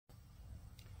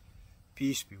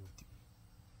Peace be with you.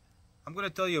 I'm going to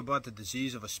tell you about the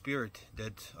disease of a spirit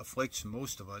that afflicts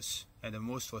most of us and that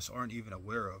most of us aren't even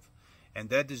aware of. And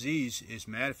that disease is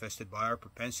manifested by our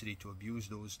propensity to abuse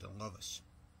those that love us.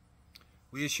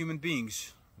 We as human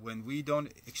beings, when we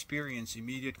don't experience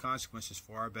immediate consequences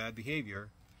for our bad behavior,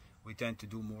 we tend to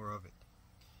do more of it.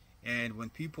 And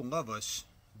when people love us,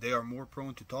 they are more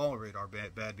prone to tolerate our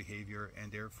bad behavior,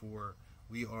 and therefore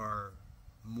we are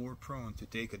more prone to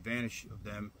take advantage of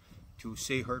them, to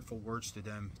say hurtful words to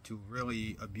them, to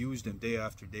really abuse them day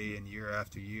after day and year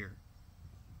after year.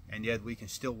 And yet we can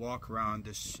still walk around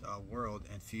this world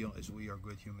and feel as we are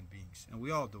good human beings. And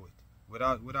we all do it,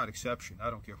 without exception.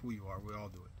 I don't care who you are, we all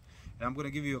do it. And I'm going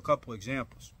to give you a couple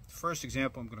examples. The first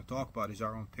example I'm going to talk about is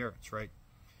our own parents, right?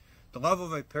 The love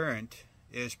of a parent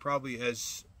is probably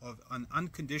as of an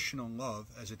unconditional love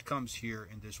as it comes here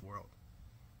in this world.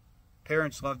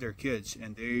 Parents love their kids,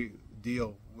 and they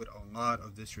deal with a lot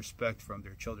of disrespect from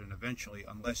their children eventually,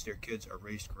 unless their kids are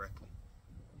raised correctly.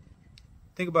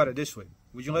 Think about it this way.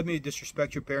 Would you let me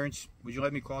disrespect your parents? Would you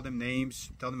let me call them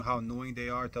names, tell them how annoying they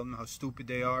are, tell them how stupid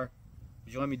they are?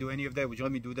 Would you let me do any of that? Would you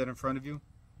let me do that in front of you?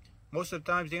 Most of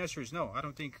the times the answer is no. I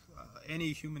don't think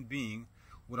any human being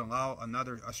would allow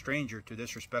a stranger to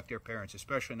disrespect their parents,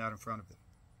 especially not in front of them.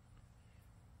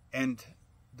 And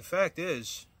the fact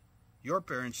is, your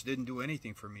parents didn't do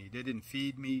anything for me. They didn't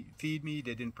feed me.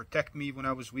 They didn't protect me when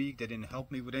I was weak. They didn't help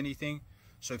me with anything.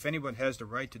 So if anyone has the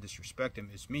right to disrespect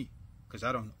them, it's me, because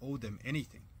I don't owe them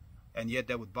anything. And yet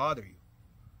that would bother you.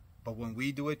 But when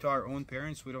we do it to our own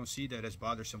parents, we don't see that as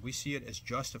bothersome. We see it as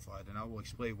justified, and I will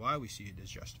explain why we see it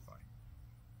as justified.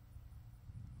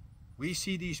 We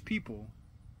see these people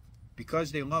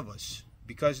because they love us,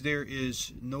 because there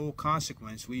is no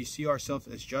consequence. We see ourselves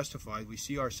as justified. We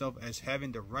see ourselves as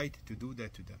having the right to do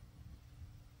that to them.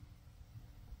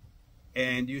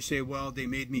 And you say, well, they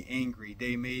made me angry.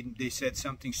 They said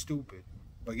something stupid.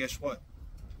 But guess what?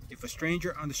 If a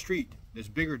stranger on the street that's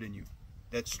bigger than you,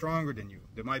 that's stronger than you,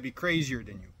 that might be crazier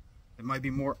than you, that might be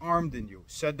more armed than you,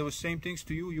 said those same things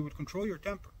to you, you would control your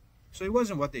temper. So it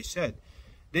wasn't what they said.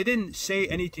 They didn't say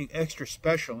anything extra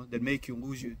special that make you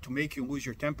lose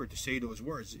your temper to say those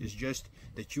words. It's just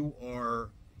that you are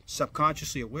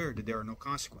subconsciously aware that there are no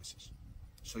consequences.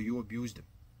 So you abuse them.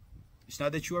 It's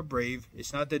not that you are brave.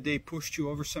 It's not that they pushed you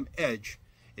over some edge.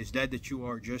 It's that you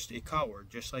are just a coward,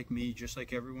 just like me, just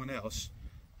like everyone else,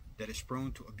 that is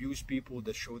prone to abuse people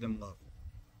that show them love.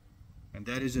 And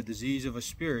that is a disease of a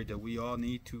spirit that we all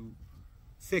need to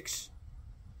fix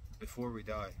before we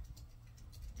die,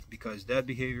 because that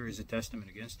behavior is a testament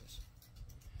against us.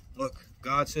 Look,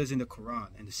 God says in the Quran,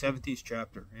 in the 17th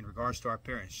chapter, in regards to our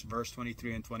parents, verse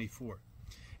 23 and 24,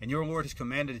 "And your Lord has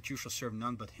commanded that you shall serve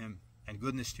none but Him, and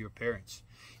goodness to your parents.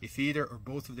 If either or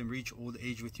both of them reach old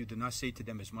age with you, do not say to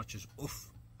them as much as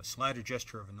oof, a slighter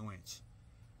gesture of annoyance,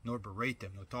 nor berate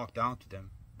them, nor talk down to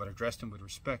them, but address them with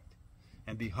respect,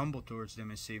 and be humble towards them,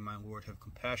 and say, my Lord, have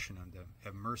compassion on them,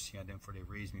 have mercy on them, for they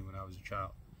raised me when I was a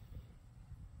child."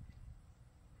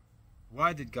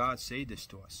 Why did God say this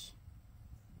to us?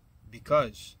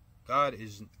 Because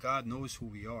God knows who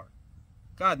we are.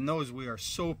 God knows we are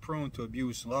so prone to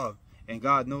abuse love, and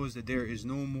God knows that there is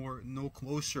no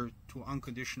closer to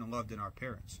unconditional love than our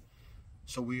parents.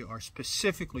 So we are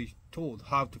specifically told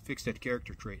how to fix that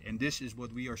character trait, and this is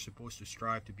what we are supposed to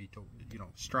strive to be.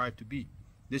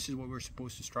 This is what we're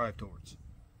supposed to strive towards.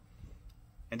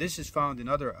 And this is found in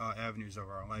other avenues of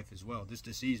our life as well. This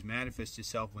disease manifests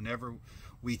itself whenever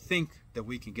we think that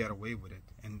we can get away with it,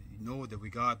 and know that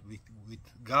with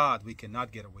God we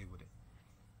cannot get away with it.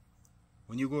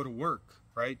 When you go to work,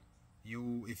 right?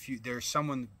 If there's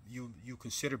someone you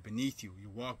consider beneath you, you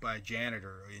walk by a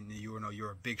janitor, and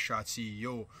you're a big shot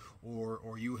CEO,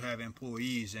 or you have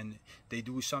employees and they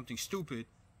do something stupid,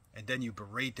 and then you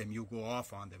berate them, you go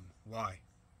off on them. Why?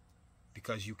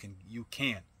 Because you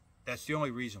can. That's the only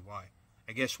reason why.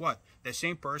 And guess what? That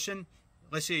same person,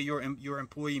 let's say your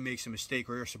employee makes a mistake,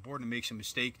 or your subordinate makes a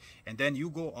mistake, and then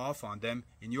you go off on them.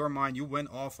 In your mind, you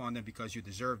went off on them because you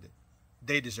deserved it.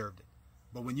 They deserved it.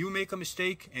 But when you make a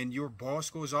mistake and your boss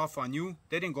goes off on you,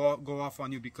 they didn't go off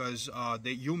on you because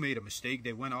you made a mistake.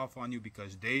 They went off on you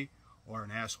because they are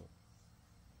an asshole.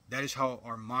 That is how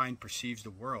our mind perceives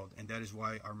the world, and that is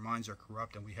why our minds are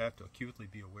corrupt, and we have to acutely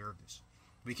be aware of this.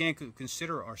 We can't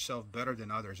consider ourselves better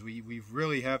than others. We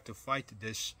really have to fight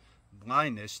this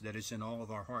blindness that is in all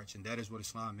of our hearts, and that is what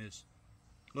Islam is.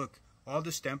 Look, all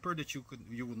this temper that you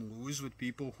would lose with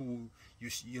people who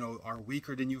are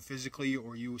weaker than you physically,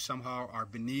 or you somehow are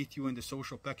beneath you in the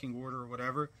social pecking order or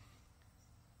whatever,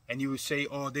 and you say,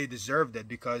 oh, they deserve that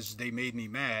because they made me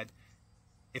mad.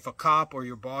 If a cop or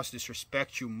your boss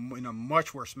disrespects you in a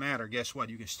much worse manner, guess what?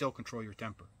 You can still control your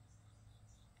temper.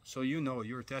 So you know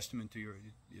you're a testament to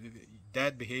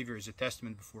that behavior is a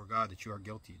testament before God that you are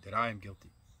guilty, that I am guilty.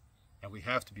 And we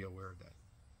have to be aware of that.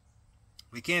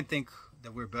 We can't think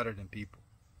that we're better than people.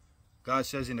 God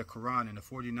says in the Quran, in the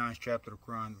 49th chapter of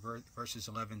the Quran, verses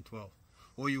 11 and 12,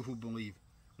 O you who believe,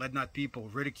 let not people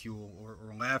ridicule or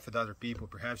laugh at other people,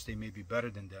 perhaps they may be better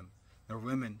than them, nor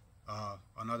women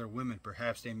on other women,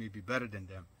 perhaps they may be better than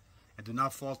them. And do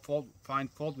not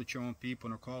find fault with your own people,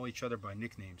 nor call each other by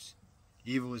nicknames.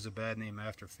 Evil is a bad name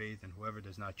after faith, and whoever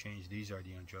does not change, these are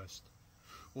the unjust.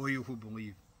 O you who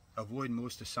believe, avoid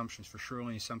most assumptions, for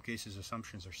surely in some cases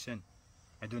assumptions are sin.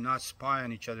 And do not spy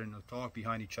on each other, nor talk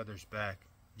behind each other's back.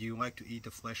 Do you like to eat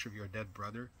the flesh of your dead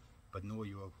brother? But know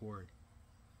you abhor it.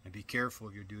 And be careful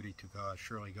of your duty to God.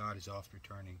 Surely God is oft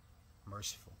returning,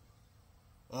 merciful.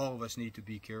 All of us need to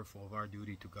be careful of our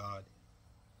duty to God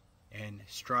and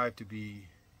strive to be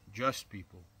just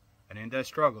people. And in that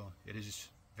struggle, it is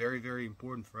very, very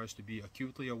important for us to be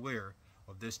acutely aware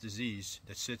of this disease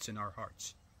that sits in our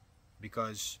hearts.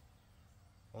 Because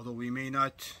although we may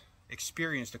not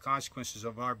experience the consequences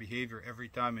of our behavior every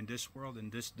time in this world,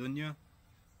 in this dunya,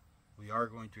 we are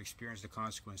going to experience the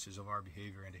consequences of our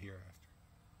behavior in the hereafter.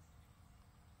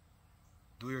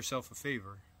 Do yourself a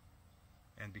favor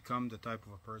and become the type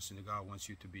of a person that God wants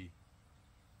you to be.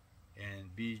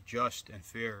 And be just and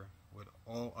fair with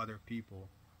all other people,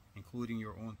 including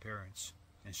your own parents.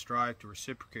 And strive to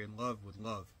reciprocate love with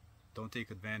love. Don't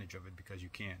take advantage of it because you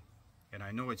can. And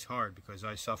I know it's hard because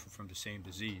I suffer from the same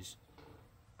disease.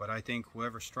 But I think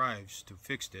whoever strives to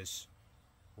fix this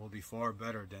will be far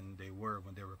better than they were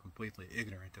when they were completely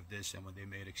ignorant of this and when they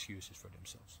made excuses for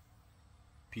themselves.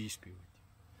 Peace be with you.